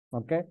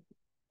Okay,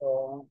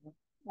 so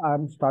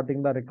I'm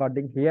starting the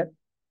recording here.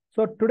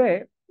 So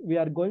today we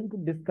are going to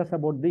discuss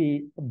about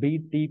the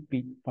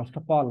BTP. First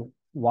of all,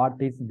 what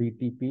is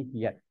BTP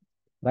here,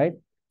 right?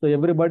 So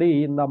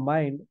everybody in the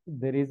mind,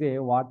 there is a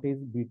what is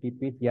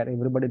BTP here.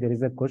 Everybody, there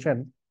is a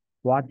question,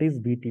 what is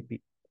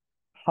BTP?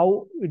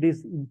 How it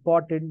is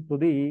important to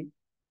the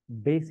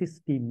basis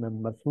team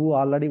members who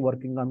already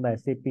working on the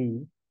SAP,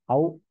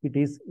 how it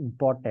is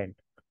important,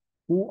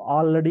 who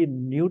already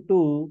new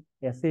to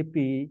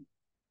SAP,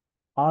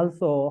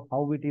 also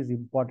how it is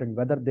important,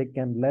 whether they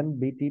can learn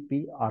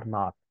BTP or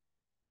not.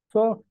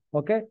 So,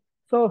 okay.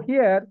 So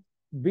here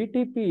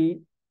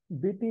BTP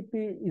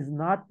is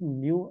not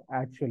new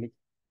actually.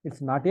 It's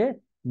not a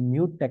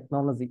new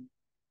technology.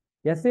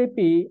 SAP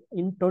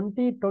in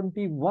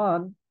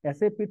 2021,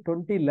 SAP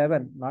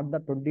 2011, not the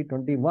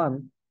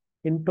 2021.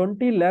 In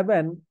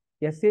 2011,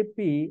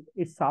 SAP,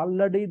 it's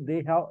already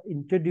they have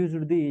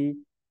introduced the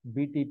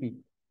BTP,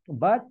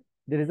 but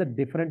there is a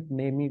different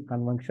naming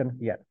convention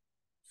here.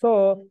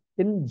 So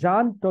in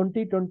Jan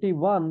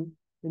 2021,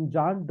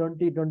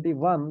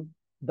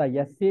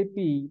 the SAP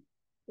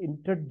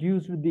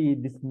introduced the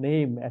this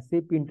name.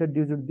 SAP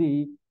introduced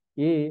the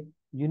a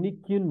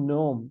unique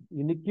name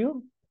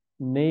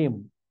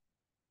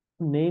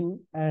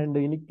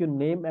unique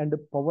name and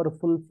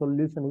powerful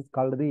solution is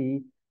called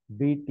the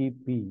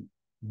BTP,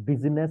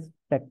 Business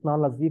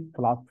Technology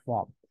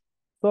Platform.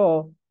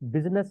 So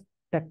business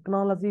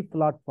technology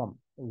platform.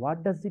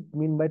 What does it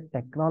mean by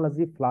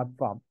technology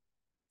platform?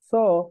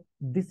 So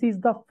this is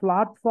the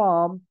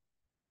platform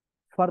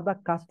for the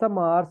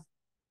customers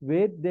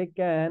where they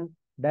can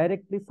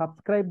directly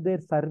subscribe their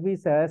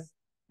services,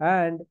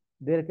 and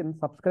they can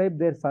subscribe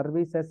their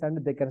services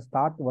and they can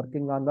start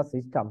working on the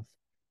systems.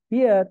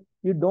 Here,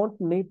 you don't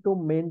need to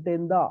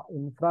maintain the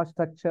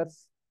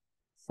infrastructures,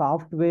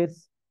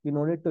 softwares. You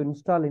don't need to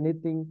install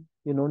anything.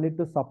 You don't need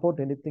to support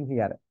anything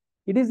here.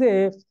 It is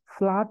a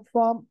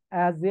platform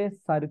as a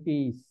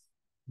service.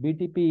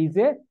 BTP is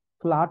a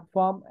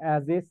platform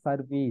as a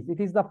service. It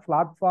is the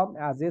platform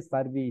as a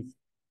service.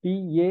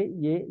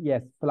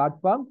 PaaS,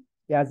 platform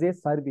as a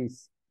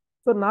service.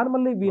 So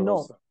normally we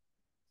know,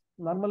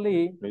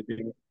 normally,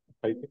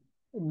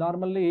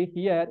 normally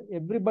here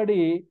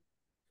everybody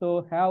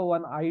so have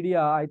one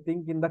idea. I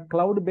think in the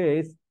cloud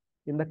base,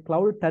 in the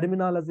cloud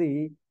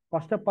terminology,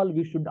 first of all,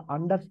 we should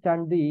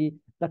understand the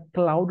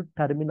cloud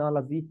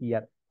terminology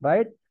here,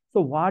 right?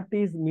 So what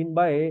is mean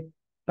by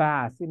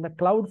PaaS? In the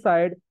cloud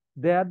side,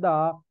 there are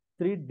the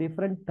three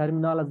different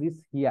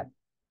terminologies here.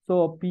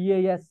 So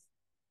PaaS,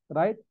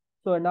 right?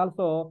 So and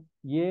also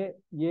IaaS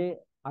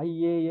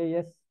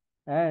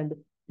and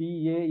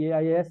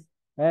PaaS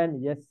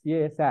and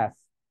SaaS,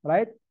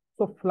 right?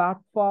 So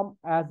platform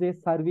as a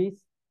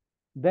service,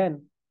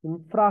 then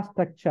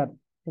infrastructure,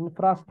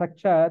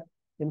 infrastructure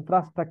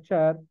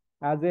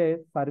as a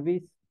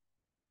service,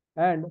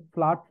 and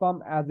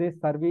platform as a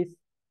service,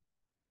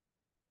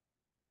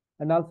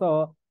 and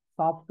also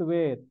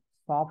software,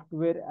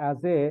 software as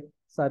a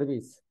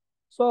service.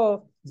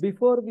 So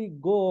before we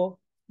go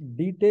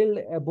detailed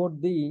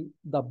about the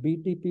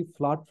BTP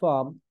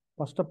platform,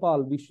 first of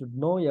all, we should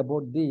know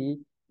about the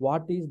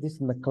what is this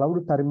in the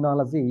cloud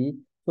terminology.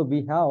 So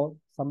we have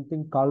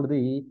something called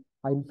the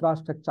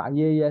infrastructure,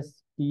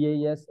 IaaS,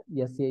 PaaS,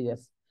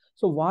 SaaS.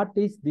 So what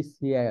is this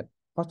here?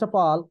 First of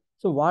all,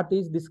 so what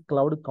is this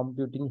cloud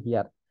computing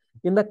here?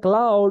 In the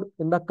cloud,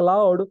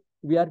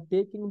 we are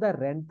taking the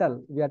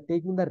rental. We are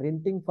taking the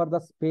renting for the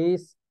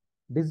space,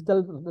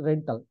 digital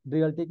rental.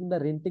 We are taking the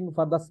renting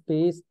for the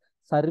space,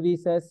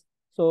 services,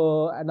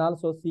 so and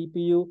also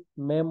CPU,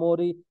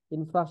 memory,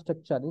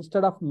 infrastructure.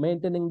 Instead of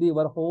maintaining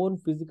our own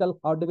physical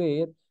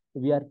hardware,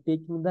 we are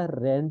taking the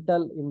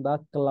rental in the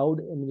cloud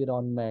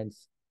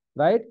environments,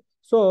 right?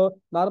 So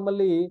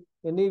normally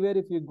anywhere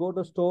if you go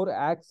to store,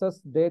 access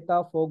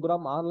data,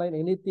 program online,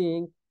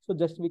 anything, so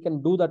just we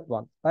can do that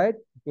one, right?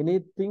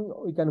 Anything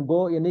we can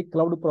go any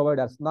cloud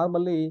providers.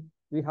 Normally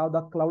we have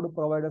the cloud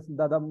providers,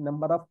 the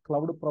number of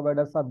cloud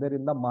providers are there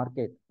in the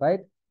market, right?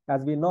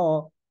 As we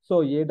know,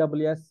 so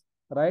AWS,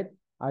 right?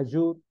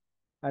 Azure,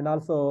 and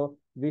also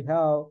we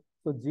have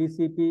so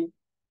GCP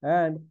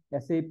and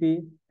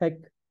SAP, tech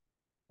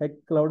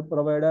cloud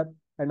provider,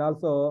 and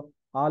also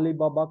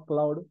Alibaba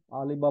Cloud,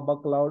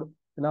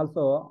 and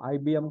also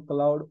IBM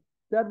Cloud.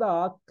 There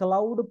the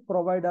cloud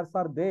providers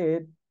are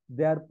there.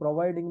 They are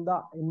providing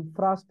the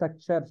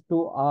infrastructure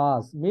to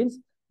us. Means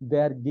they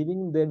are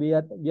giving the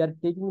we are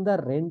taking the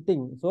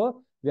renting.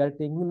 So we are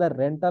taking the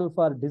rental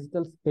for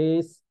digital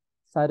space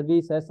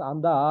services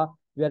on the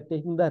we are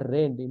taking the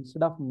rent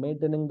instead of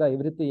maintaining the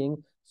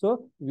everything.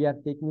 So we are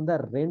taking the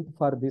rent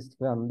for this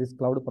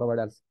cloud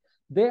providers.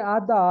 They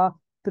are the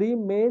three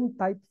main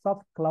types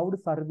of cloud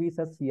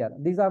services here.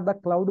 These are the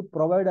cloud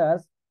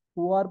providers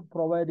who are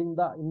providing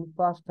the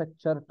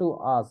infrastructure to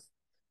us.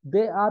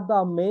 They are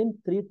the main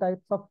three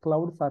types of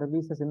cloud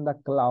services in the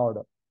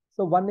cloud.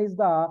 So one is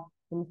the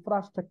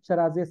infrastructure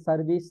as a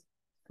service,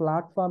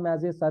 platform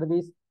as a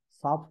service,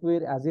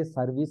 software as a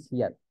service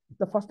here.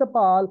 The first of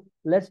all,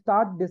 let's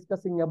start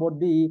discussing about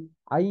the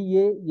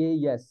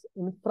IaaS,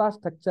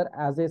 infrastructure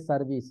as a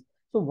service.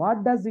 So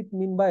what does it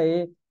mean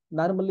by,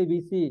 normally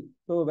we see,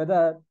 so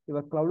whether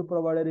your cloud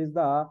provider is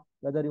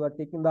whether you are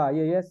taking the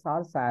IaaS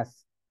or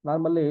SaaS,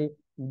 normally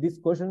these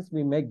questions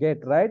we may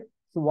get, right?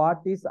 So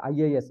what is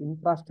IaaS,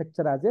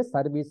 infrastructure as a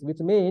service, which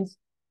means,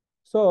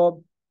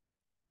 so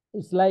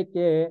it's like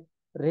a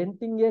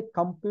renting a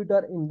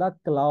computer in the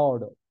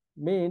cloud,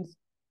 means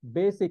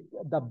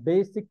the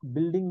basic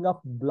building of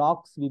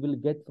blocks we will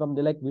get from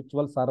the like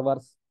virtual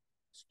servers,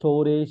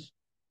 storage,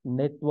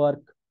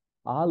 network,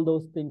 all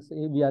those things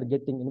we are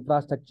getting.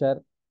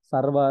 Infrastructure,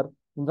 server,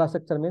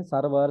 infrastructure means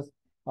servers,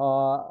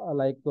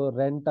 like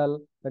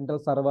rental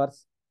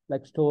servers,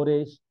 like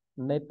storage,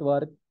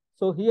 network.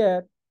 So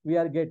here we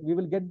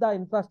will get the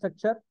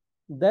infrastructure,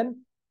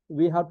 then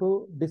we have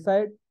to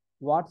decide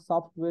what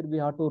software we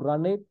have to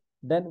run it,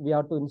 then we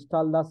have to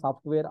install the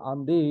software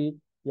on the,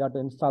 we have to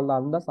install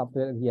on the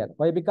software here.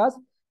 Why? Because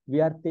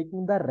we are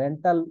taking the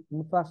rental,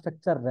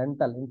 infrastructure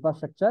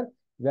infrastructure,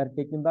 we are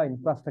taking the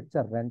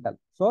infrastructure rental.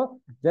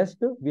 So just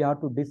we have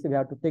to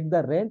take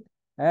the rent,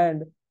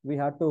 and we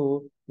have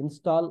to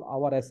install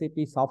our SAP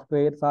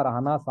softwares or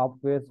HANA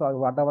softwares or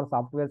whatever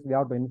softwares we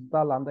have to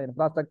install on the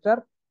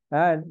infrastructure,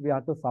 and we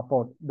have to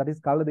support. That is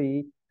called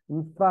the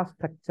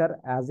infrastructure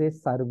as a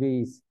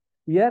service.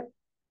 Here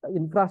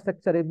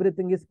infrastructure,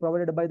 everything is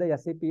provided by the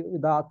SAP,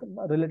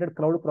 the related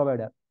cloud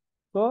provider.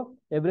 So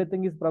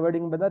everything is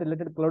providing by the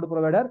related cloud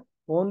provider.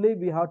 Only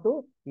we have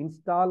to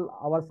install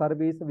our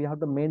service, we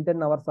have to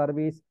maintain our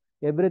service,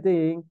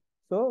 everything.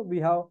 So we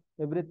have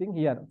everything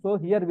here. So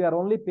here we are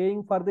only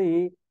paying for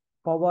the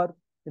power,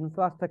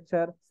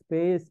 infrastructure,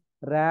 space,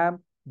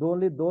 RAM.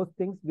 Only those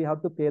things we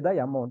have to pay the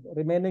amount.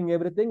 Remaining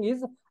everything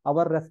is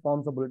our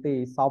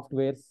responsibility.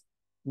 Softwares,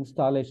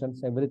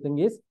 installations, everything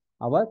is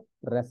our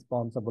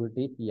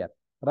responsibility here,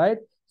 right?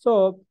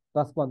 So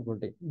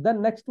responsibility. The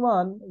next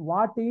one,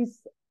 what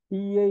is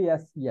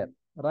PaaS here,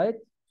 right?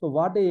 So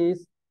what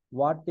is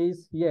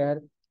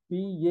here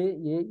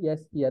PaaS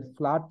here?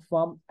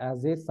 Platform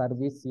as a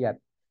service here.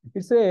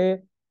 It's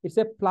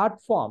a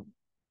platform.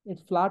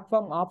 Its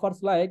platform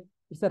offers like,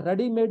 it's a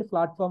ready-made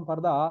platform for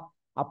the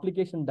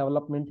application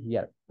development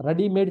here.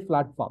 Ready-made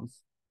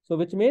platforms. So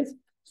which means,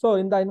 so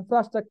in the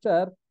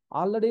infrastructure,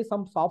 already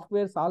some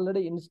softwares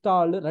already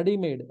installed,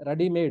 ready-made.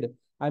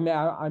 I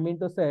mean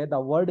to say, the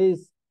word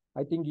is,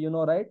 I think you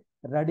know, right?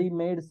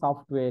 Ready-made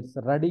softwares,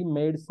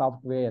 ready-made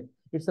software.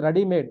 It's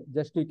ready-made.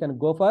 Just you can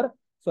go for.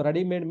 So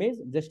ready-made means,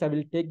 just I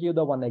will take you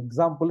the one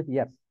example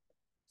here.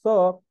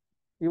 So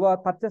you are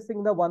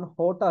purchasing the one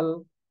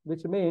hotel,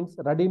 which means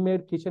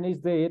ready-made kitchen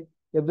is there.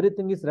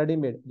 Everything is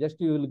ready-made. Just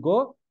you will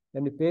go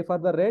and you pay for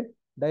the rent.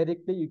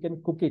 Directly you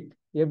can cook it.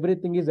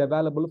 Everything is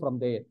available from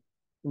there.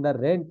 In the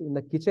rent, in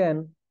the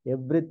kitchen,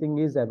 everything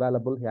is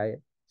available here.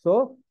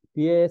 So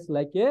PaaS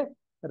like a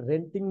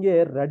renting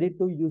a ready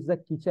to use the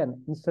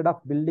kitchen. Instead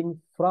of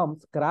building from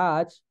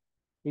scratch,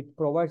 it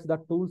provides the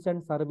tools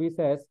and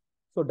services.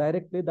 So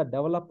directly the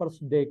developers,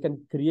 they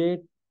can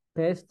create,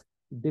 test,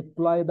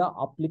 deploy the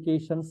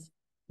applications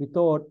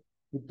without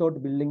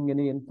building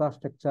any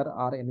infrastructure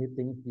or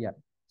anything here.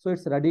 So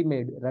it's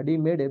ready-made,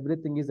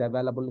 everything is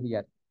available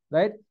here,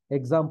 right?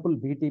 Example,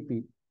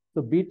 BTP.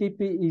 So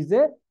BTP is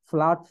a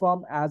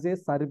platform as a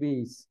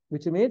service,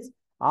 which means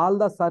all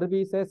the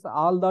services,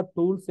 all the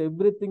tools,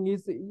 everything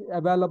is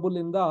available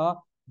in the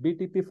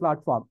BTP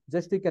platform.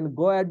 Just you can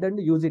go ahead and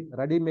use it,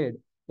 ready-made.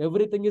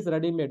 Everything is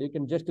ready-made. You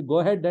can just go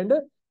ahead and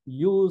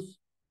use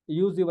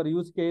your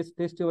use case,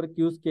 test your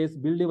use case,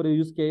 build your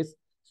use case.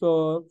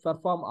 So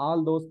perform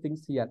all those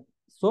things here.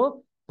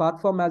 So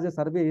platform as a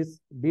service,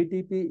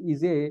 BTP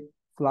is a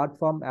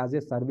platform as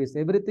a service.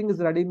 Everything is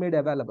ready-made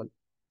available.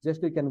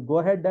 Just you can go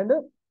ahead and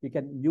you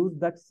can use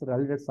that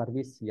related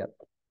service here,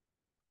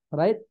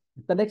 right?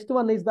 The next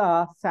one is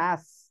the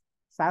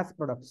SaaS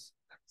products.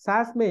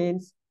 SaaS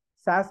means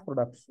SaaS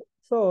products.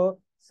 So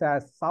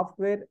SaaS,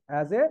 software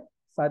as a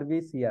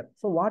service here.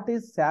 So what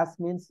is SaaS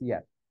means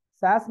here?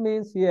 SaaS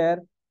means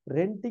here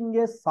renting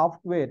a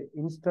software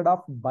instead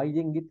of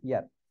buying it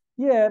here.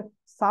 Here,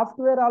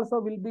 software also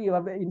will be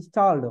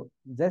installed.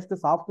 Just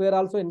software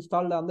also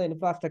installed on the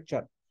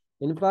infrastructure.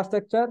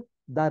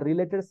 The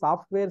related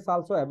softwares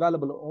also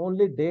available.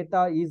 Only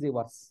data is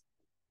yours.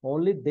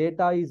 Only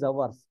data is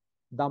ours.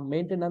 The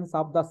maintenance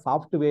of the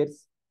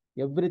softwares,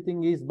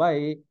 everything is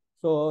by,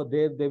 so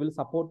they will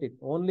support it.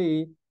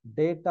 Only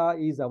data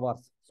is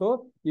ours.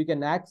 So you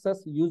can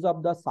access, use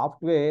of the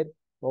software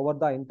over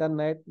the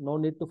internet. No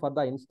need to for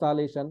the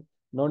installation.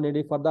 No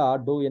need for the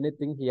do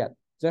anything here.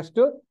 Just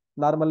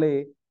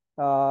normally,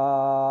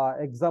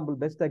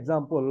 best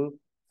example,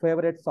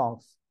 favorite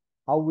songs.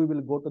 How we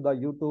will go to the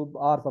YouTube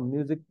or some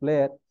music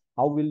player.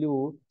 How will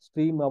you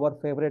stream our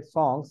favorite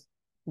songs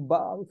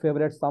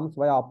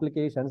via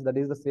applications? That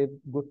is the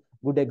same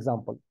good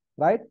example,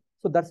 right?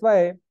 So that's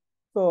why.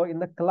 So in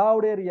the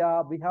cloud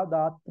area, we have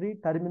the three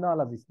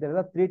terminologies. There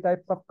are three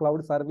types of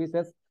cloud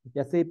services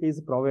SAP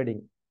is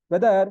providing.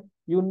 Whether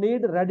you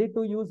need ready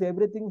to use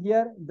everything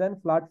here, then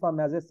platform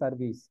as a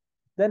service.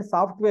 Then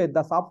software,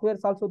 the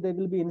softwares also they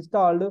will be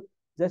installed.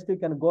 Just you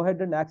can go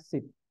ahead and access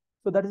it.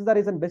 So that is the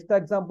reason. Best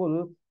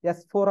example,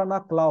 S4 on a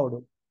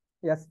cloud.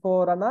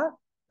 S4 on a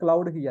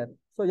cloud here.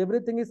 So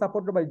everything is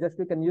supported by just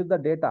you can use the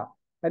data.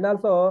 And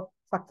also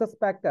success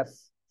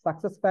factors.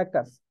 Success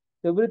factors.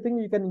 Everything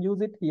you can use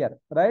it here,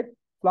 right?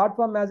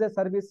 Platform as a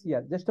service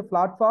here. Just a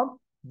platform.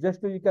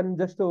 Just you can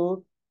just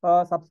to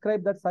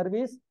subscribe that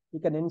service. You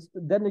can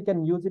then you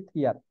can use it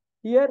here.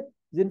 Here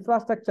the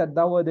infrastructure.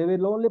 They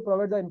will only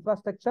provide the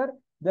infrastructure.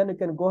 Then you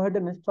can go ahead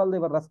and install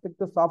your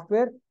respective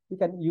software. You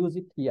can use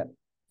it here.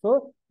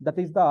 So that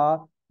is the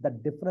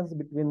difference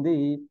between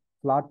the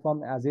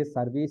platform as a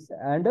service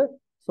and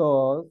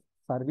so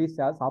service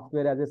as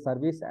software as a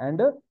service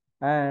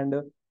and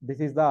this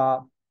is the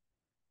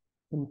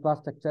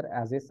infrastructure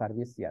as a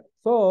service here.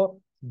 So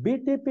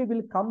BTP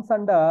will comes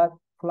under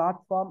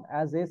platform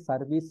as a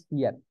service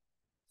here.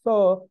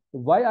 So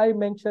why I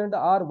mentioned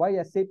or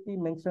why SAP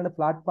mentioned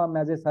platform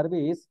as a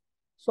service?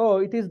 So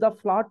it is the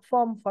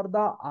platform for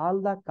the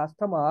all the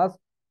customers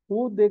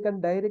who they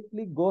can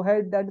directly go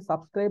ahead and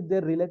subscribe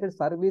their related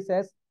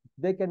services.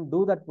 They can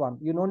do that one.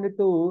 You don't need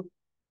to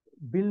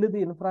build the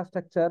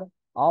infrastructure,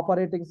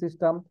 operating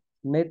system,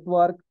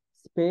 network,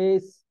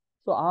 space.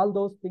 So all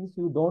those things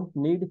you don't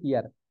need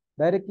here.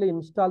 Directly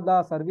install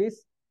the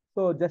service.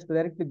 So just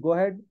directly go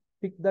ahead,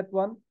 pick that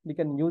one. We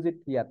can use it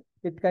here.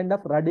 It's kind of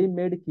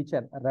ready-made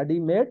kitchen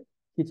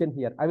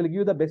here. I will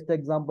give the best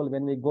example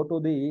when we go to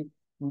the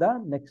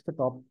next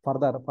top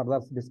further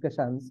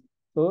discussions.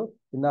 So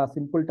in the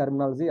simple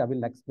terminology, I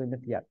will explain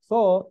it here.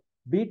 So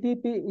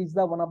BTP is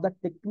the one of the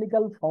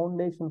technical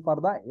foundation for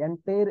the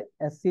entire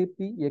SAP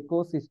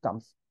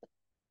ecosystems.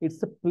 It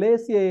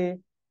plays a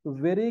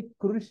very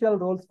crucial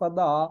roles for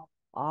the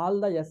all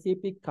the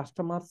SAP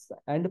customers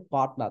and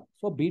partners.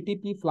 So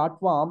BTP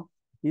platform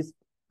is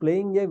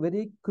playing a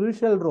very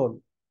crucial role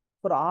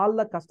for all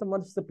the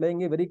customers.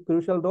 Playing a very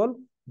crucial role.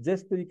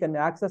 Just you can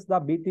access the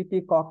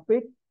BTP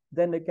cockpit,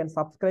 then you can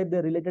subscribe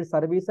the related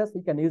services.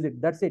 You can use it.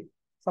 That's it.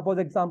 Suppose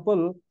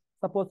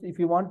if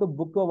you want to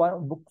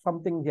book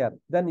something here,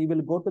 then you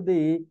will go to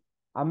the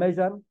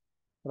Amazon,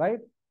 right?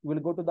 You will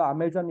go to the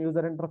Amazon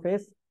user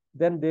interface.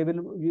 Then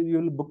you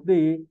will book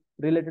the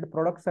related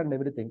products and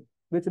everything,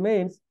 which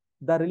means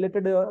the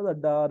related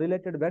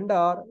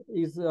vendor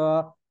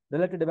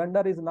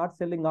is not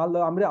selling all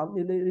the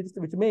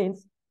which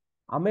means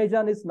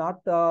Amazon is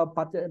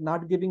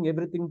not giving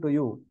everything to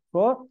you.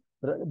 So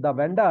the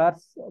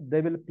vendors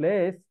they will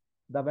place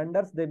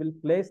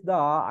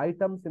the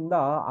items in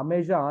the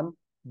Amazon.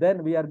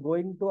 Then we are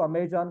going to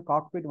Amazon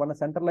cockpit, one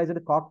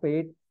centralized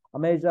cockpit,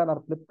 Amazon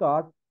or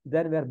Flipkart.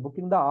 Then we are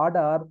booking the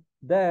order.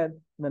 Then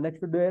the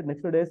next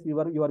days you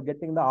are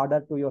getting the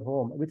order to your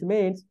home, which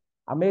means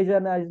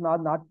Amazon is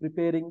not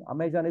preparing.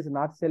 Amazon is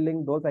not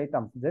selling those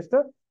items. Just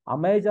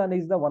Amazon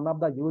is the one of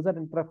the user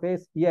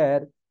interface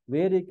here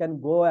where you can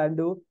go and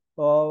do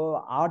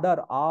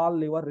order all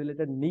your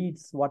related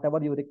needs, whatever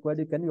you require.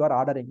 You are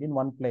ordering in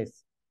one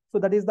place. So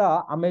that is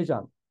the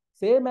Amazon.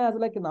 Same as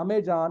like in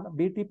Amazon,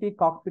 BTP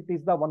cockpit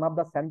is the one of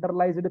the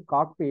centralized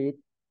cockpit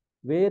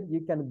where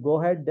you can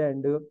go ahead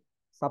and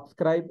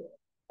subscribe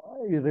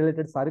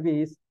related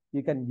service.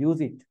 You can use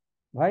it,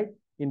 right?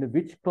 In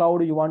which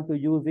cloud you want to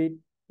use it,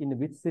 in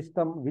which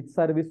system, which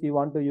service you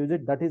want to use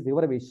it, that is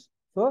your wish.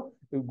 So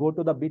you go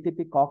to the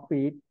BTP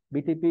cockpit.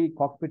 BTP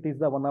cockpit is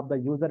the one of the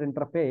user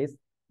interface.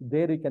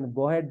 There you can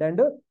go ahead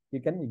and you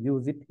can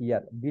use it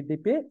here.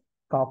 BTP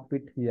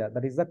cockpit here.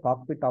 That is the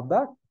cockpit of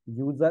the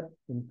user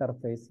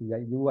interface here,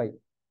 UI.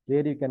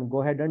 There you can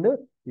go ahead and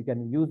you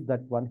can use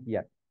that one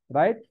here,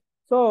 right?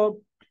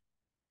 So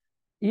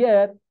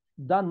here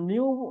the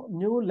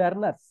new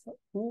learners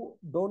who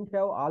don't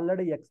have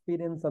already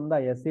experience on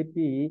the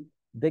SAP,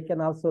 they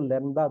can also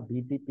learn the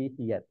BTP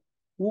here.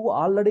 Who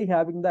already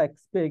having the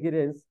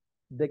experience,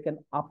 they can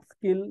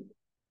upskill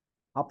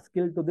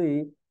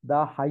to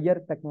the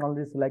higher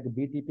technologies like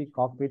BTP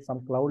cockpit,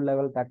 some cloud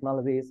level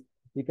technologies.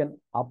 You can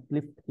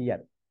uplift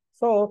here.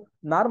 So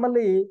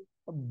normally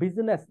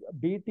business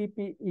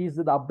BTP is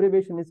the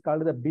abbreviation is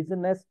called the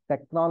business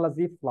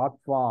technology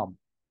platform.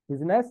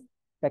 Business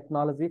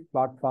technology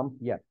platform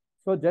here.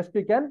 So just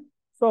you can,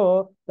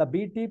 so the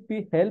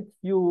BTP helps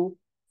you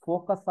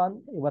focus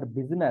on your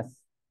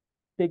business,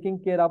 taking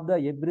care of the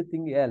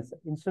everything else.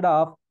 Instead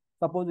of,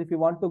 suppose if you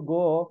want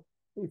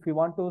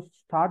to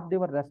start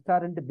your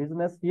restaurant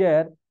business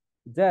here,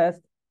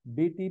 just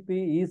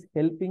BTP is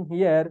helping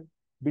here,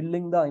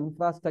 building the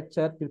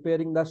infrastructure,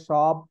 preparing the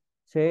shop,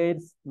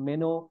 chairs,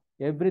 menu,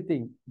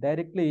 everything.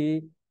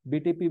 Directly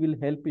BTP will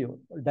help you.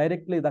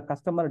 Directly the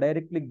customer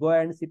directly go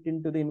and sit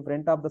into the in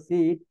front of the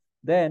seat.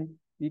 Then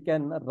you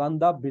can run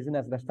the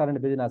business, restaurant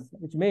business,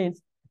 which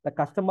means the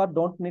customer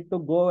don't need to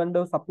go and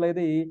supply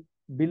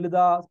build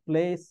the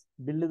place,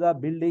 build the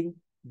building,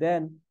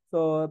 then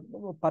so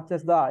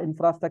purchase the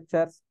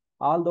infrastructures.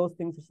 All those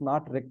things is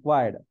not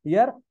required.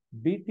 Here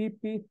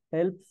BTP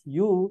helps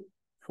you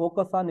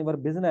focus on your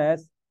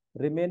business.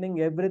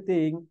 Remaining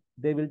everything,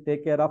 they will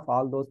take care of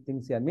all those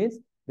things here. Means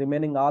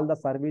remaining all the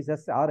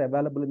services are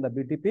available in the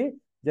BTP.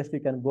 Just you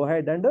can go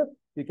ahead and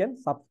you can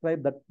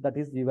subscribe that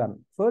is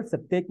given. So it's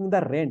taking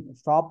the rent,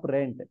 shop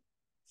rent,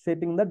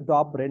 shaping the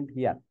job rent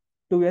here.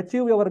 To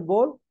achieve your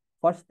goal,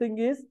 first thing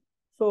is,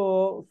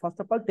 so first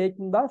of all,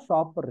 taking the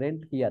shop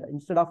rent here.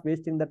 Instead of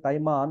wasting the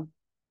time on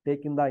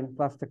taking the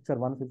infrastructure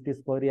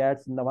 150 square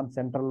yards in the one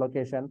central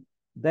location,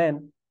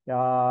 then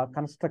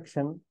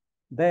construction,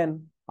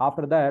 then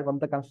after that, when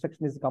the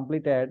construction is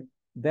completed,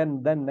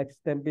 then next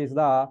step is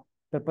the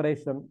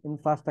preparation,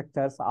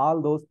 infrastructures,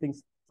 all those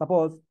things.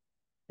 Suppose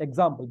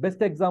example,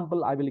 best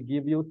example I will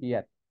give you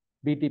here.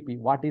 BTP.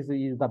 What is the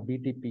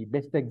BTP?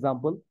 Best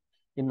example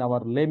in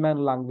our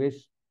layman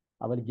language,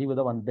 I will give you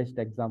the one best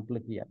example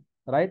here.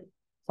 Right?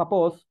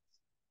 Suppose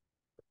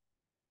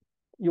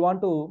you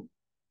want to,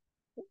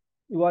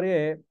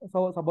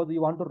 suppose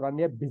you want to run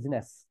a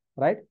business,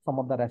 right? Some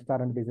of the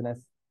restaurant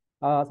business,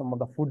 some of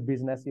the food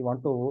business, you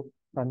want to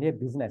run a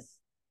business.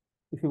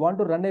 If you want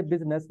to run a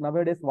business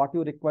nowadays, what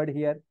you required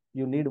here,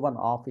 you need one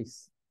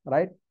office,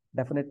 right?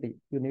 Definitely,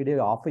 you need a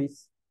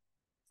office,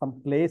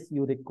 some place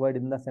you required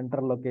in the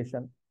central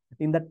location.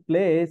 In that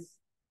place,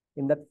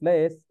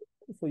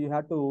 so you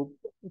have to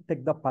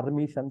take the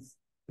permissions,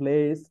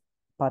 place,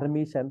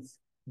 permissions,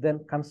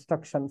 then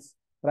constructions,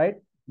 right?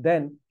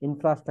 Then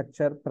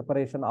infrastructure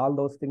preparation, all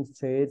those things,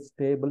 chairs,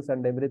 tables,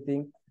 and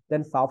everything.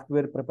 Then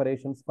software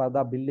preparations for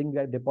the building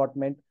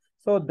department.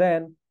 So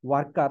then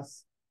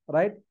workers,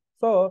 right?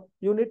 So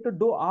you need to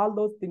do all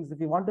those things. If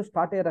you want to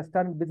start a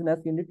restaurant business,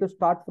 you need to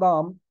start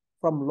from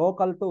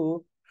local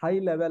to high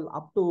level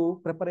up to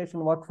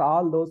preparation works,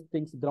 all those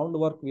things,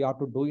 groundwork, we have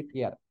to do it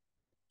here.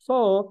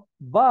 So,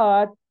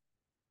 but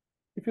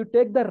if you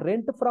take the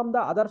rent from the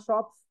other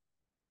shops,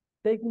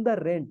 taking the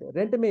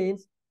rent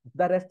means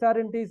the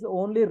restaurant is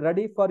only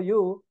ready for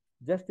you.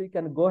 Just you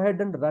can go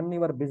ahead and run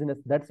your business.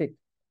 That's it.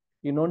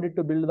 You don't need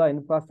to build the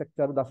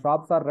infrastructure. The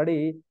shops are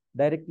ready.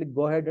 Directly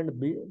go ahead and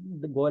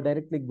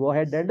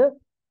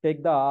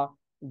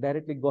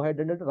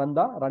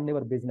run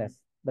your business.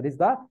 That is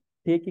the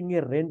taking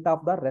a rent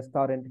of the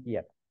restaurant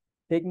here.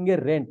 Taking a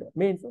rent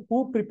means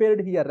who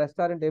prepared here,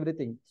 restaurant,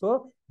 everything.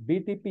 So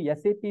BTP,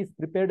 SAP is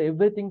prepared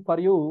everything for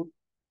you.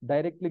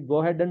 Directly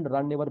go ahead and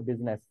run your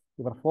business.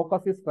 Your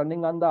focus is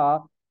running on the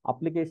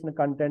application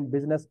content,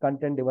 business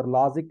content, your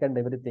logic and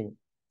everything.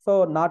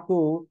 So not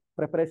to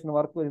preparation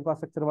work,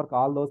 infrastructure work,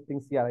 all those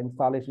things here,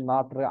 installation,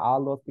 not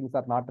all those things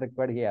are not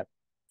required here.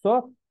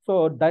 So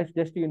that's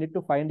just you need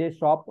to find a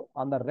shop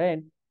on the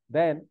rent,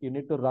 then you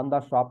need to run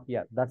the shop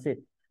here. That's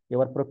it.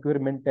 Your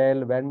procurement,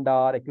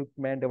 vendor,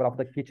 equipment, your of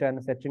the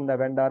kitchen, searching the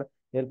vendor,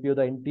 help you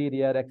the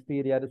interior,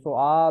 exterior. So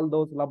all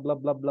those blah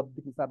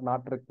things are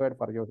not required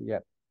for you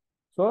here.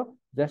 So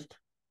just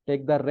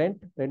take the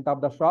rent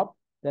of the shop,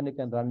 then you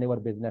can run your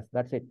business.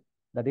 That's it.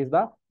 That is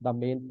the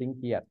main thing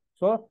here.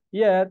 So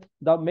here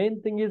the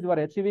main thing is you are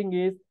achieving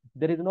is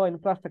there is no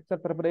infrastructure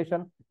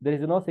preparation, there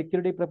is no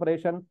security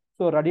preparation.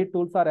 So ready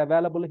tools are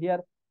available here.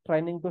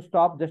 Training to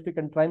stop, just you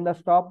can train the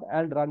stop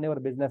and run your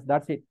business.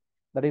 That's it.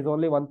 That is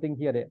only one thing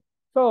here.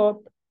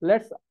 So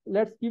let's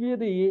give you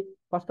the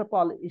first of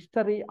all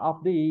history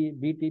of the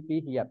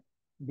BTP here.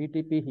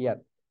 BTP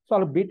here.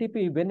 So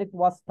BTP when it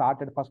was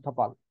started, first of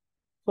all.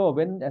 So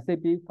when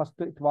SAP first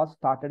it was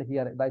started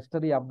here, the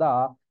history of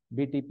the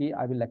BTP,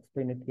 I will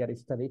explain it here,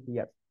 history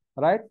here,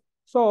 right?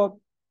 So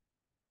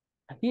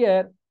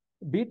here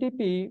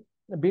BTP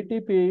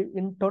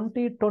in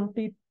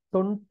 2012,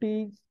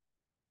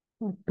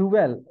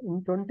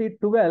 in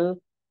 2012,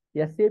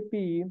 SAP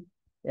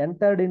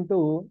entered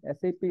into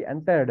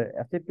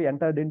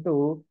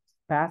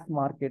PaaS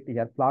market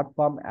here,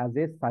 platform as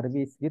a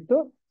service with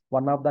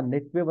one of the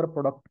NetWeaver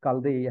product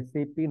called the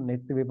SAP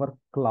NetWeaver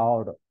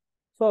Cloud.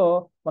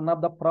 So one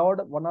of the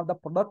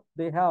products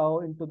they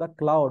have into the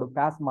cloud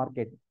PaaS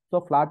market.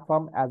 So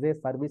platform as a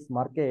service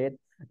market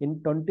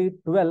in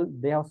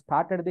 2012, they have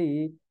started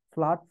the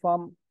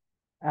platform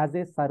as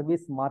a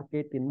service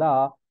market in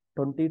the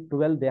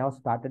 2012, they have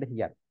started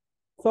here.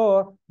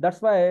 So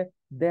that's why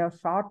their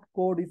short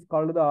code is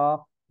called the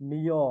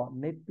NEO,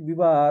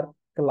 NetWeaver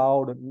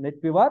Cloud.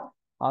 NetWeaver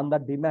on the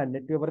demand,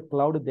 NetWeaver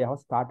Cloud, they have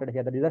started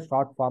here. That is a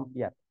short form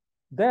here.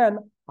 Then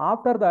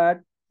after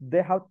that,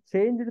 they have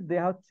changed the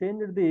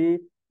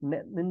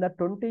in the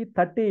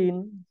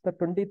 2013,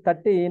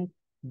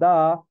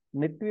 the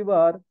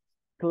NetWeaver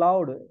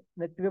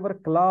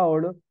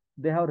Cloud,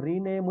 they have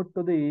renamed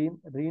to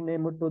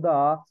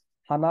the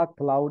HANA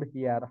Cloud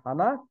here.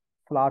 HANA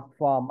Cloud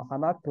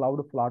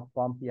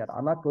platform here.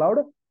 HANA Cloud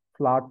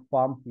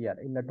platform here.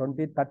 In the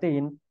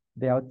 2013,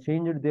 they have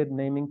changed their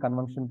naming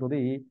convention to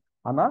the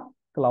HANA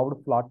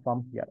Cloud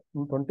platform here.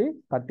 In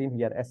 2013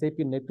 here, SAP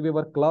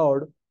NetWeaver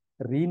Cloud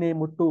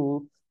renamed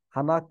to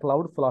HANA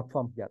Cloud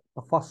platform here.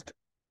 The first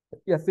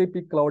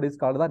SAP Cloud is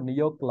called the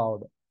Neo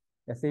Cloud.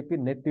 SAP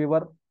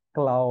NetWeaver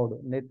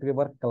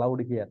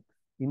Cloud here.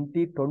 In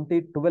the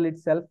 2012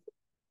 itself,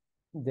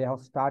 they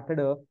have started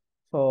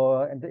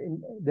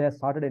they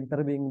started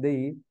interviewing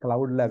the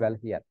cloud level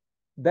here.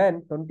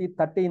 Then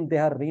 2013 they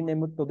are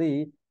renamed to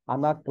the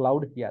HANA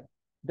Cloud here.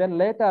 Then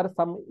later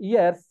some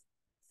years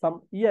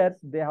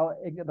they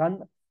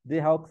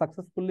have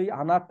successfully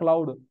HANA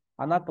Cloud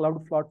HANA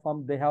Cloud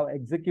Platform they have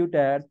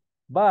executed.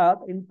 But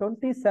in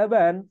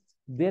 27,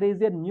 there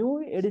is a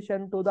new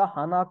addition to the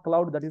HANA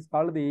Cloud that is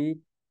called the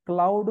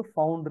Cloud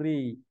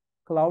Foundry.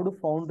 Cloud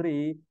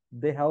Foundry,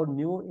 they have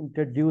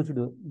introduced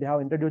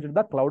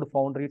the Cloud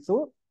Foundry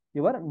to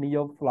your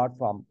Neo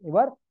platform,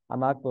 your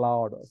HANA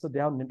Cloud. So they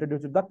have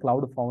introduced the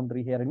Cloud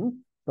Foundry here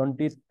in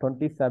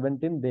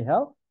 2017. They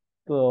have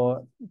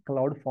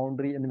Cloud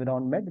Foundry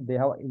environment. They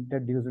have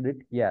introduced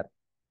it here.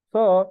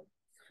 So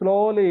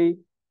slowly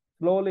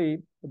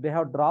they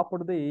have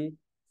dropped the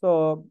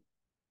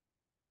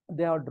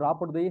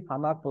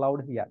HANA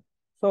Cloud here.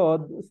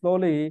 So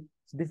slowly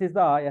this is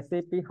the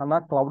SAP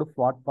HANA Cloud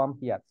platform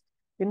here.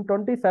 In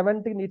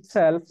 2017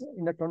 itself,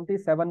 in the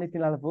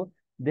 2017 itself,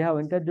 they have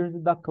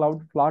introduced the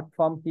cloud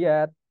platform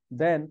here.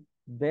 Then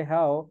they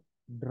have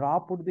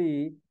dropped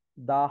the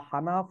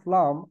HANA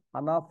from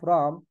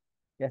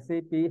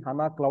SAP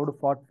HANA Cloud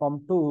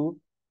Platform to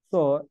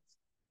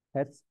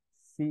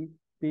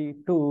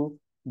HCP2.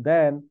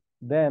 Then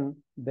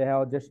they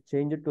have just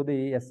changed it to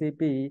the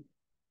SAP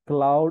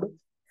Cloud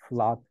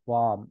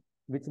Platform,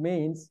 which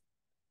means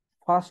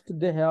first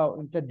they have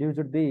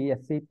introduced the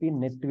SAP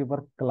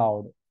NetWeaver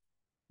Cloud.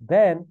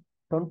 Then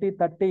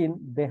 2013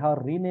 they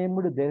have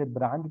renamed their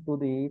brand to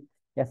the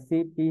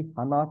SAP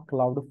HANA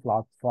Cloud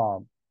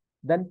Platform.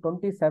 Then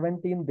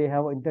 2017 they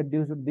have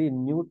introduced the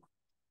new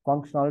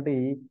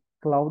functionality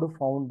Cloud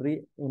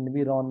Foundry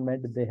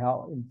environment. They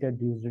have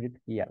introduced it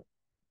here.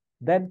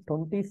 Then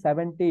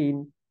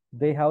 2017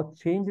 they have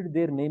changed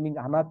their naming.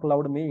 HANA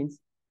Cloud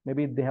means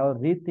maybe they have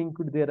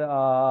rethinked their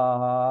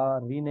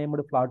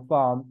renamed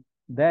platform.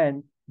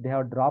 Then they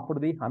have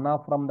dropped the HANA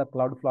from the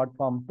cloud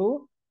platform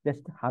to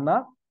just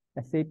HANA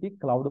SAP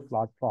Cloud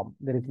Platform.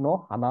 There is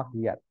no HANA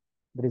here.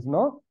 There is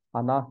no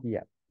HANA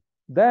here.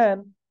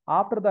 Then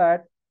after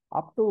that,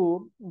 up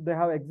to they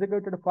have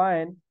executed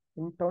fine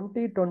in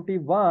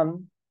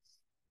 2021.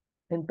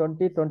 In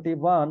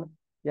 2021,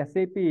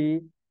 SAP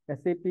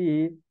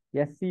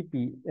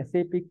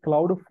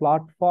Cloud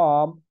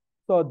Platform.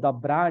 So the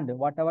brand,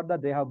 whatever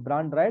they have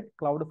brand, right?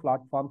 Cloud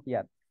Platform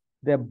here.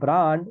 Their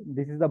brand,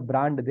 this is the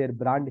brand, their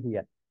brand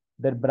here.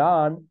 Their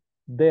brand,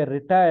 they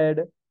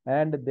retired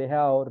and they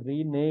have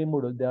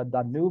renamed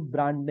the new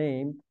brand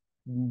name.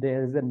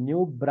 There is a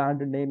new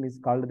brand name is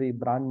called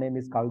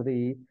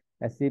the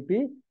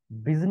SAP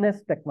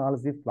Business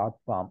Technology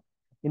Platform.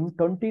 In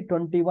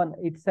 2021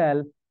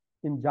 itself,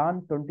 in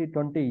Jan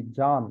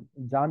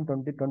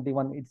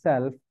 2021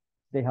 itself,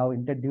 they have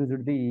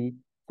introduced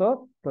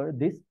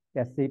this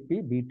SAP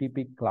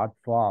BTP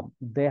platform.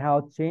 They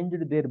have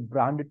changed their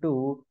brand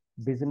to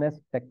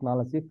Business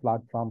Technology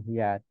Platform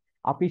here.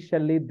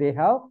 Officially, they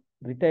have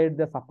retired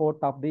the support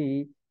of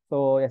the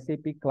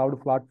SAP Cloud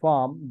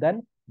Platform.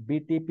 Then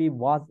BTP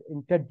was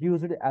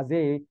introduced as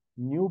a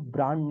new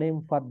brand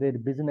name for their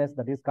business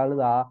that is called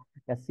the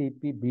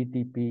SAP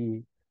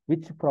BTP,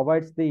 which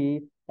provides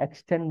the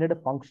extended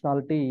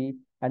functionality,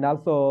 and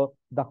also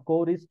the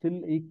core is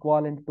still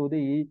equivalent to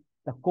the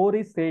core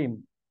is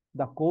same.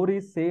 The core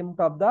is same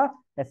of the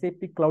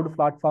SAP Cloud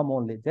Platform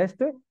only.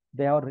 Just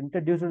they have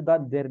introduced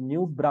their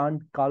new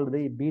brand called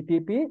the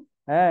BTP,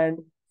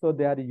 and so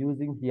they are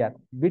using here.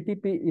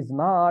 BTP is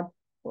not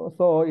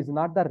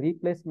the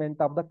replacement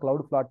of the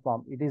cloud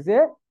platform. It is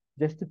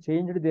just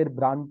changed their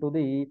brand to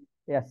the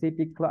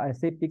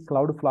SAP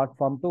Cloud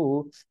Platform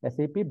to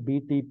SAP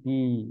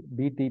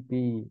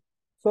BTP.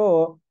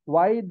 So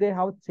why they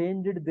have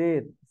changed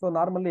there? So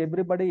normally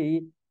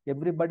everybody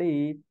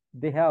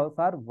they have,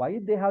 sir, why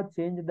they have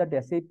changed that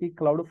SAP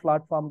Cloud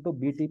Platform to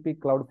BTP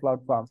Cloud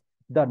Platform?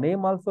 The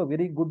name also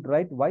very good,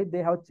 right? Why they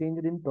have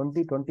changed in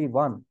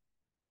 2021,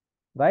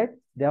 right?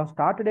 They have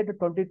started at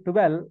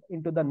 2012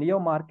 into the Neo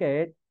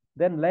market.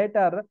 Then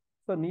later,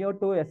 so Neo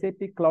to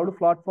SAP Cloud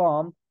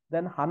Platform.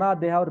 Then HANA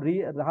they have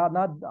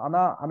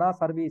HANA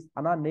service,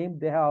 HANA name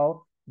they have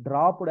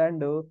dropped,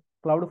 and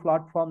Cloud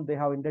Platform they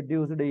have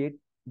introduced it.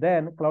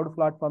 Then Cloud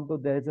Platform to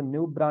there is a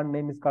new brand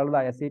name is called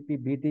the SAP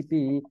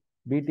BTP.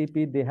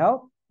 BTP they have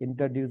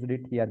introduced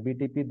it here.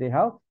 BTP they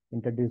have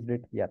introduced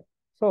it here.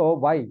 So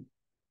why?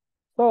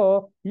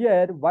 So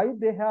here why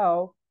they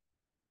have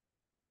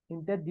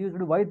introduced,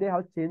 why they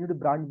have changed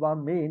brand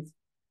name means,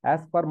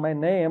 as per my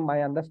name,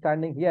 my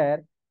understanding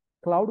here,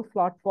 Cloud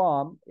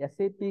Platform,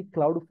 SAP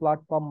Cloud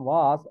Platform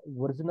was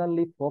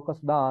originally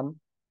focused on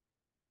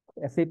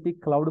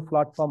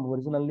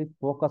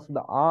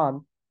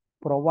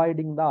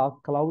providing the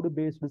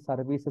cloud-based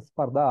services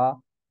for the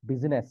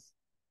business.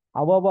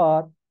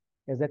 However,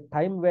 as the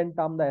time went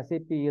on, the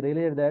SAP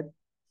realized that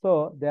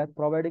so they are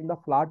providing the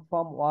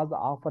platform was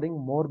offering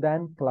more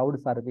than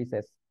cloud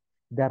services.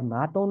 They are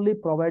not only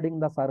providing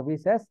the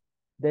services,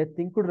 they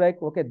think like,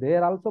 okay, they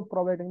are also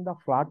providing the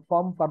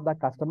platform for the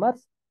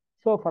customers.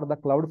 So for the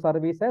cloud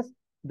services,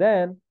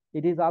 then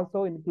it is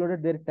also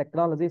included their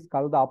technologies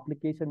called the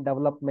application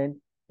development,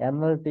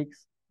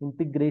 analytics,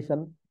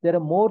 integration. There are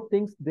more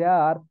things they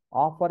are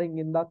offering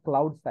in the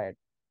cloud side.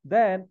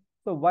 Then,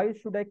 so why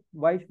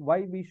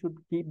we should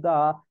keep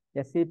the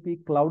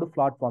SAP Cloud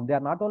Platform? They are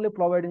not only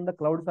providing the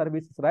cloud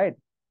services, right?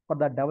 for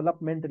the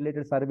development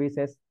related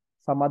services,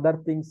 some other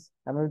things,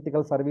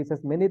 analytical services,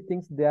 many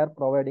things they are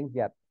providing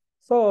here.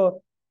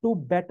 So to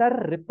better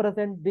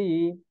represent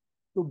the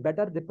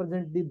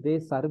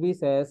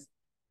services,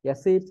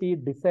 SAP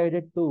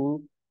decided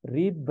to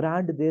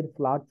rebrand their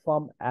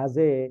platform as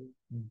a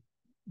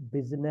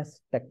business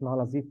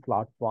technology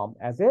platform,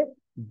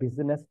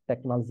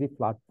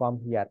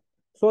 here,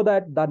 so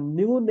that the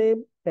new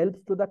name helps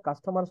to the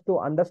customers to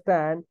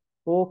understand,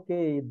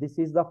 okay, this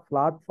is the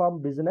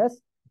platform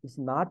business. It's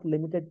not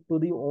limited to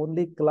the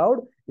only cloud.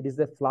 It is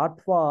a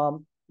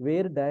platform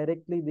where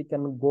directly we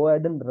can go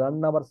ahead and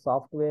run our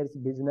softwares,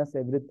 business,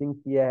 everything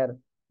here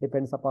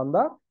depends upon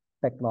the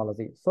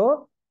technology.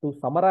 So to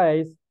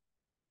summarize,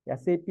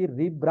 SAP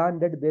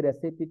rebranded their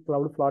SAP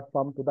cloud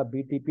platform to the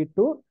BTP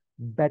to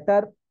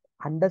better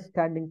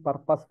understanding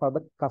purpose for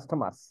the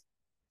customers.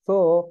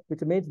 So,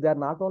 which means they are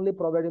not only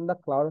providing the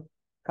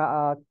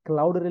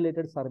cloud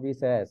related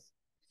services.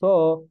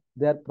 So,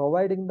 they are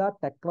providing the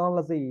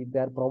technology, they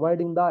are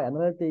providing the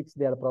analytics,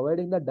 they are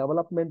providing the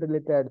development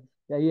related.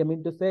 I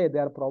mean to say, they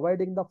are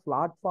providing the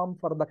platform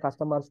for the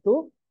customers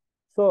to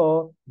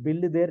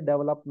build their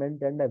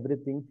development and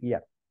everything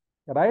here,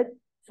 right?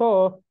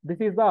 So, this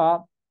is the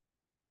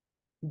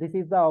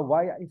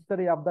why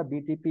history of the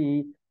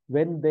BTP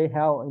when they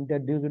have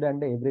introduced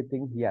and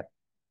everything here.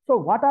 So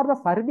what are the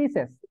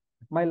services?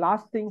 My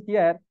last thing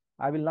here,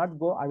 I will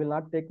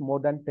not take more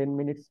than 10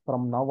 minutes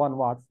from now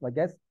onwards. I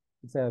guess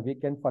it's a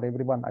weekend for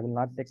everyone. I will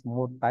not take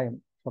more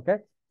time. Okay.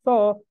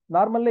 So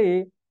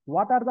normally,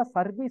 what are the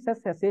services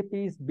SAP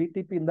is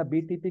BTP in the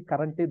BTP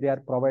currently they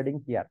are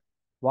providing here?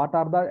 What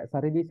are the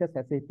services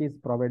SAP is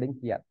providing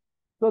here?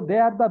 So they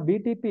are the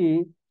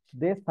BTP,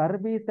 their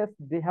services,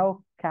 they have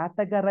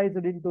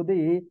categorized into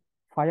the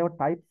 5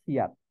 types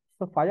here.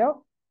 So 5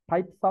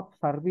 types of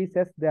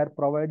services they are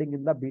providing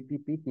in the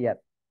BTP here.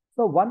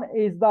 So one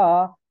is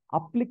the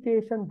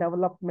application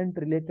development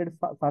related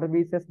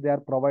services they are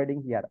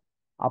providing here.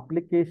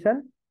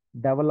 Application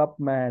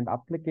development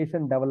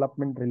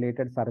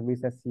related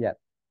services here.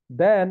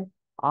 Then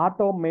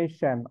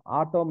automation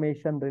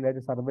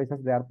related services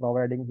they are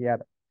providing here.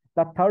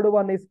 The third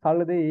one is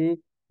called the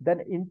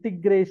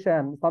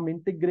integration, some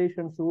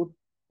integration suite,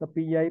 the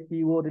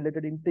PIPO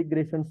related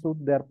integration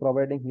suite they are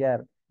providing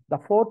here. The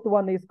fourth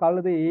one is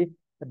called the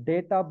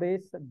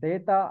database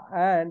data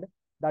and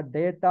the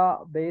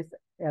database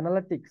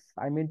analytics.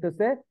 I mean to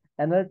say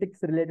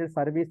analytics related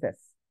services,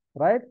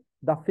 right?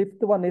 The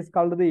fifth one is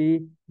called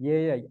the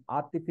AI,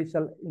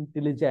 artificial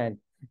intelligence,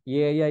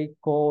 AI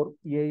core,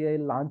 AI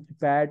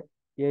launchpad,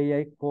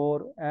 AI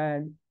core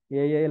and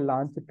AI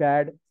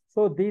launchpad.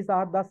 So these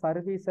are the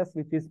services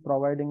which is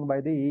providing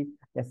by the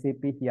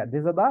SAP here.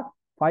 These are the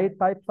 5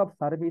 types of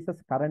services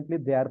currently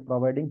they are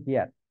providing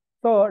here.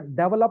 So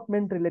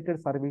development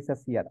related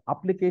services here,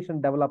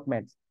 application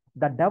developments.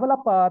 The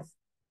developers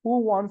who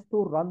wants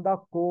to run the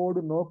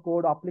code, no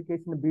code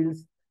application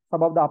builds,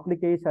 some of the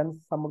applications,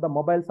 some of the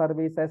mobile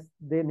services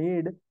they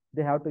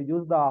have to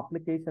use the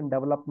application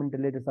development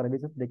related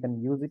services, they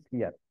can use it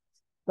here.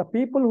 The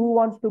people who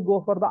wants to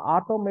go for the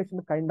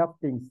automation kind of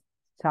things,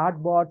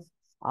 chatbots,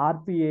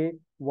 RPA,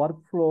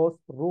 workflows,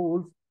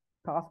 rules,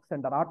 task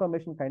center,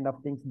 automation kind of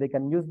things, they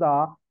can use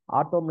the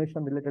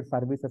automation related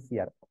services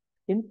here.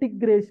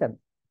 Integration,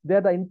 they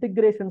are the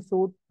integration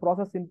suite,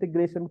 process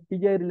integration,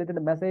 PI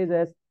related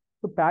messages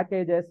to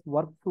packages,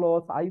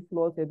 workflows,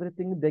 iFlows,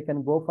 everything they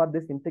can go for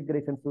this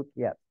integration suite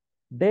here.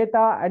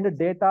 Data and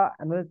data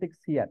analytics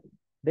here.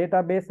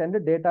 Database and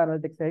data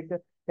analytics.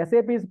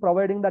 SAP is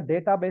providing the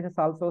databases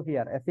also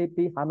here.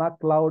 SAP HANA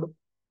Cloud,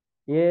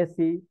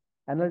 ASC,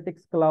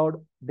 Analytics Cloud,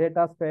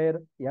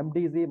 DataSphere,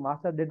 MDZ,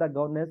 Master Data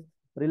Governance,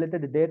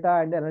 related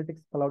data and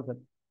analytics cloud.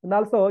 And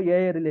also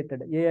AI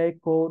related, AI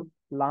Core,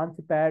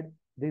 Launchpad.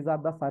 These are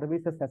the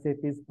services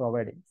SAP is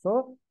providing.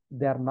 So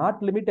they are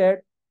not limited.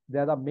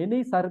 There are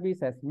many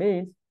services,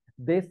 means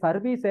they're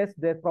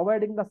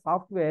providing the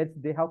softwares,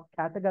 they have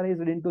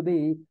categorized into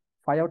the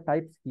 5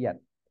 types here.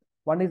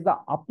 One is the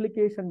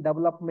application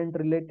development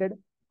related,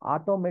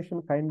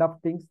 automation kind of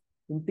things,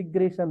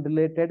 integration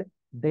related,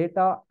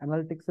 data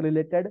analytics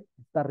related.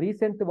 The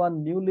recent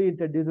one newly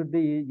introduced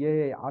the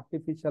AI,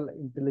 artificial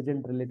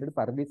intelligence related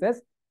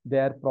services they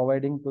are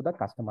providing to the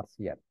customers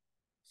here.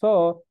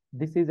 So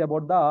this is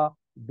about the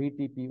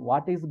BTP.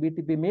 What is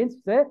BTP means?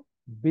 Say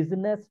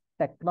business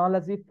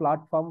technology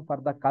platform for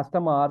the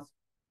customers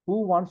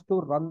who wants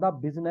to run the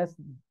business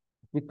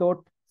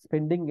without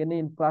spending any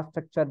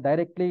infrastructure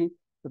directly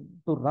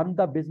to run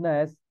the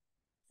business.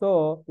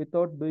 So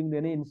without doing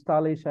any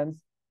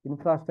installations,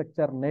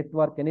 infrastructure,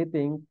 network,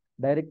 anything,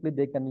 directly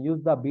they can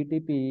use the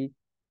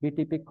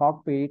BTP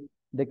cockpit.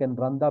 They can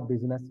run the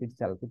business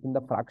itself within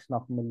the fraction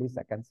of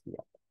milliseconds here,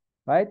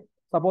 right?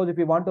 Suppose if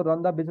you want to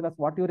run the business,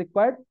 what you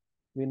require?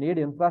 We need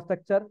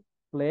infrastructure,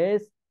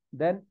 place,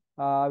 then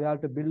we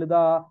have to build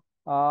the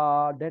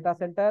data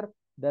center,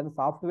 then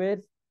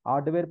softwares,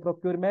 hardware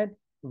procurement,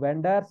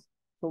 vendors.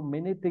 So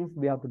many things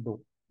we have to do.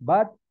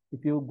 But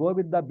if you go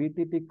with the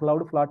BTP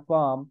cloud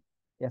platform,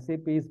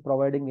 SAP is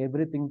providing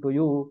everything to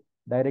you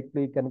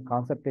directly you can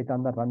concentrate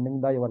on the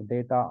running the your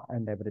data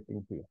and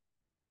everything here,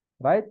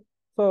 right?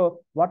 So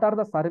what are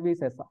the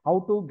services?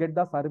 How to get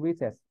the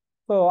services?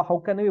 So how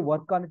can we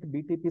work on it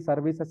BTP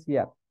services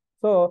here?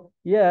 So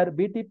here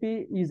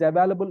BTP is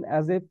available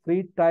as a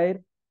free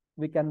tier.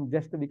 We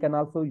can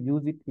also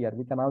use it here.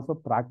 We can also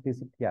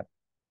practice it here.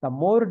 The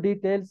more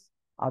details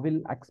I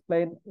will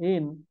explain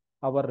in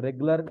our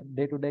regular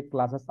day-to-day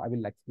classes. I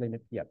will explain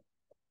it here.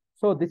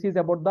 So this is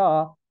about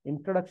the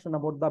introduction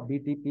about the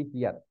BTP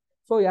here.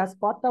 So as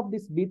part of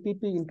this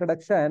BTP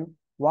introduction,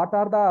 what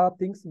are the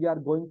things we are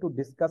going to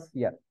discuss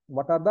here?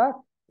 What are the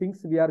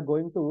things we are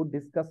going to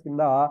discuss in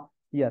the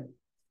here?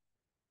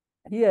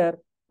 Here,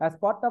 as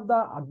part of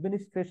the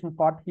administration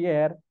part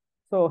here,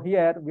 so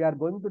here we are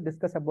going to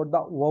discuss about the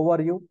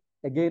overview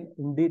again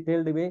in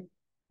detailed way.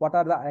 What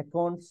are the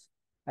accounts,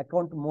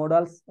 account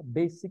models,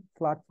 basic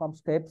platform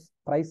steps,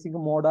 pricing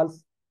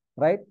models,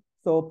 right?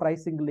 So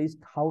pricing list,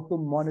 how to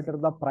monitor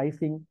the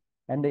pricing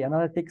and the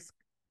analytics,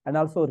 and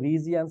also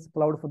regions,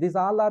 cloud. So these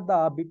all are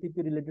the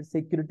BTP related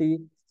security,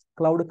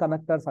 cloud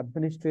connectors,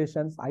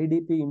 administrations,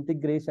 IDP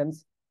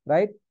integrations,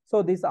 right?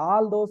 So these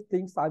all those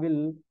things I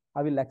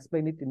will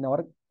explain it in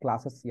our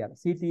classes here.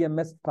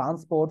 CTMS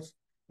transports.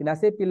 In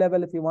SAP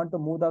level, if you want to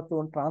move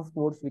the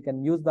transports, we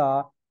can use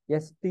the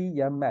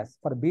STMS.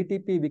 For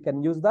BTP, we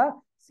can use the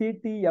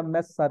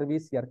CTMS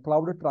service here.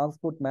 Cloud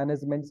Transport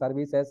Management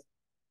Services,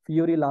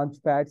 Fury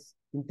Launchpads,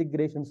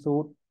 Integration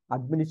Suite,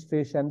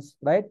 Administrations,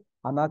 right?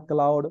 HANA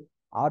Cloud,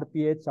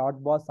 RPA,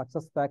 Chartbot,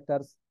 Success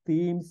Factors,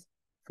 Themes,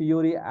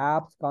 Fury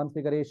Apps,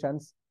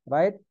 Configurations,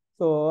 right?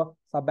 So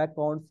sub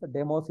accounts,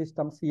 demo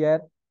systems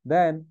here.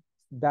 Then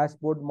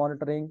dashboard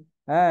monitoring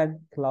and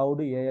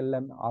cloud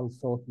ALM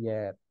also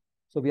here.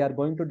 So we are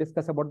going to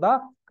discuss about the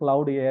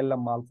cloud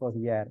ALM also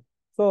here.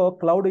 So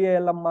cloud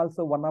ALM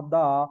also one of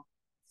the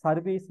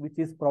service which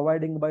is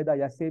providing by the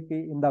SAP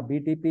in the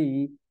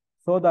BTP,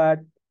 so that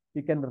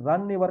you can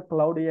run your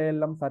cloud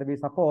ALM service.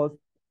 Suppose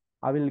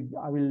I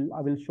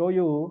will show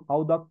you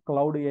how the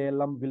cloud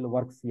ALM will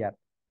works here.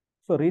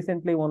 So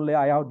recently only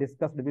I have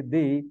discussed with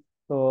the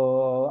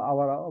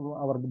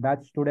our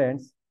batch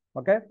students.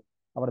 Okay,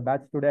 our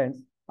batch students.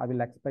 I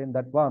will explain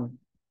that one.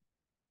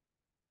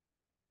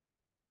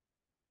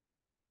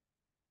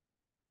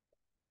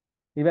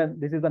 Even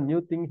this is a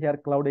new thing here,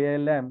 cloud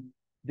ALM.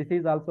 This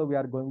is also we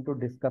are going to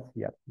discuss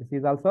here. This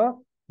is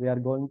also we are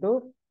going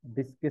to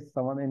discuss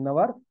someone in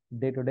our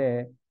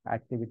day-to-day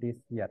activities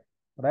here,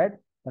 right?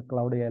 The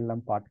cloud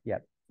ALM part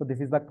here. So this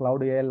is the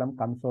cloud ALM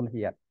console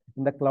here.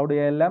 In the cloud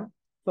ALM,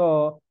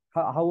 so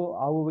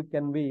how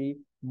can we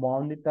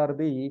monitor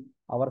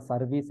our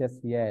services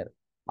here?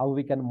 How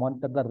we can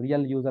monitor the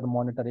real user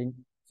monitoring?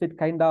 So it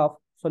kind of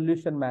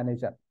solution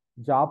manager,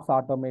 jobs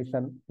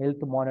automation,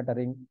 health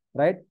monitoring,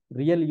 right?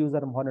 Real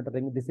user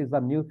monitoring. This is a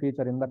new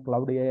feature in the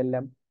cloud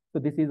ALM. So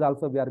this is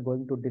also we are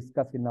going to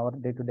discuss in our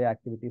day-to-day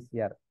activities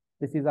here.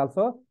 This is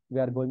also we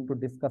are going to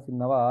discuss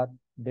in our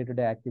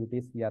day-to-day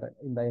activities here.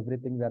 In the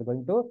everything we are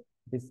going to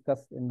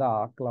discuss in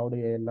the cloud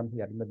ALM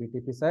here. In the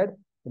BTP side,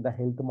 in the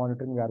health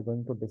monitoring, we are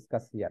going to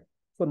discuss here.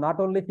 So not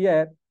only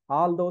here,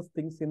 all those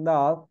things in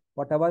the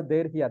whatever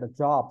there here, the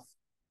jobs,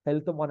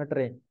 health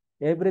monitoring,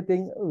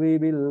 everything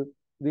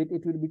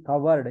it will be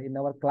covered in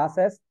our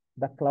classes.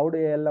 The cloud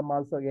ALM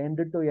also,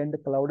 end-to-end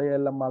cloud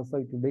ALM also,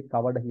 it will be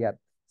covered here.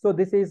 So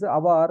this is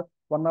our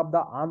one of the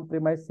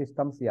on-premise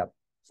systems here.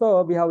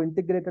 So we have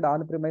integrated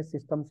on-premise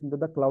systems into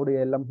the cloud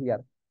ALM here.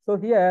 So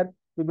here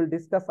we will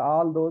discuss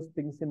all those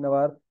things in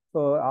our,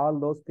 so all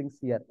those things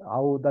here,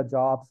 how the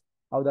jobs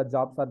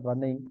are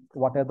running,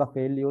 what are the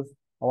failures,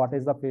 what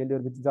is the failure,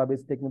 which job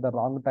is taking the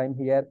wrong time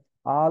here.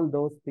 All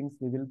those things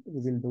we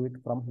will do it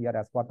from here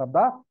as part of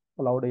the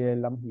cloud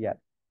ALM here,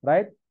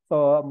 right?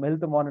 So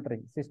health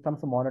monitoring,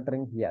 systems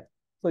monitoring here.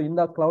 So in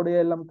the cloud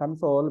ALM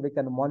console, we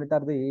can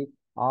monitor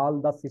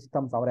all the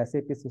systems, our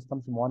SAP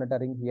systems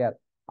monitoring here,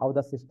 how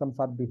the systems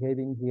are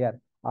behaving here.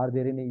 Are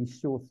there any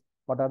issues?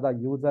 What are the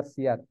users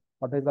here?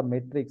 What is the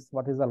metrics?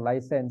 What is the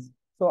license?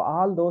 So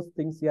all those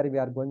things here we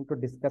are going to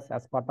discuss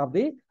as part of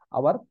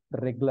our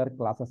regular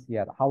classes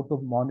here. How to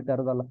monitor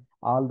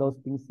all those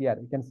things here.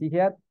 You can see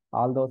here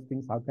all those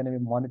things. How can we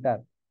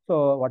monitor?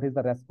 So what is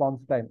the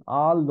response time?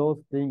 All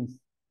those things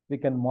we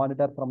can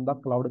monitor from the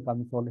cloud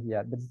console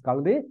here. This is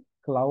called the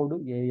cloud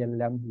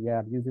ALM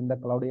here. Using the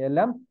cloud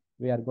ALM,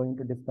 we are going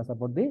to discuss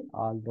about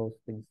all those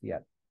things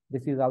here.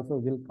 This is also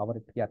will cover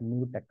it here,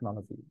 new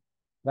technology,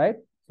 right?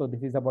 So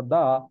this is about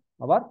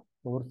our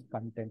course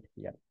content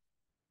here.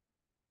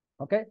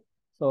 Okay,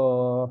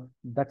 so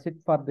that's it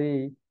for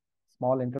the small introduction.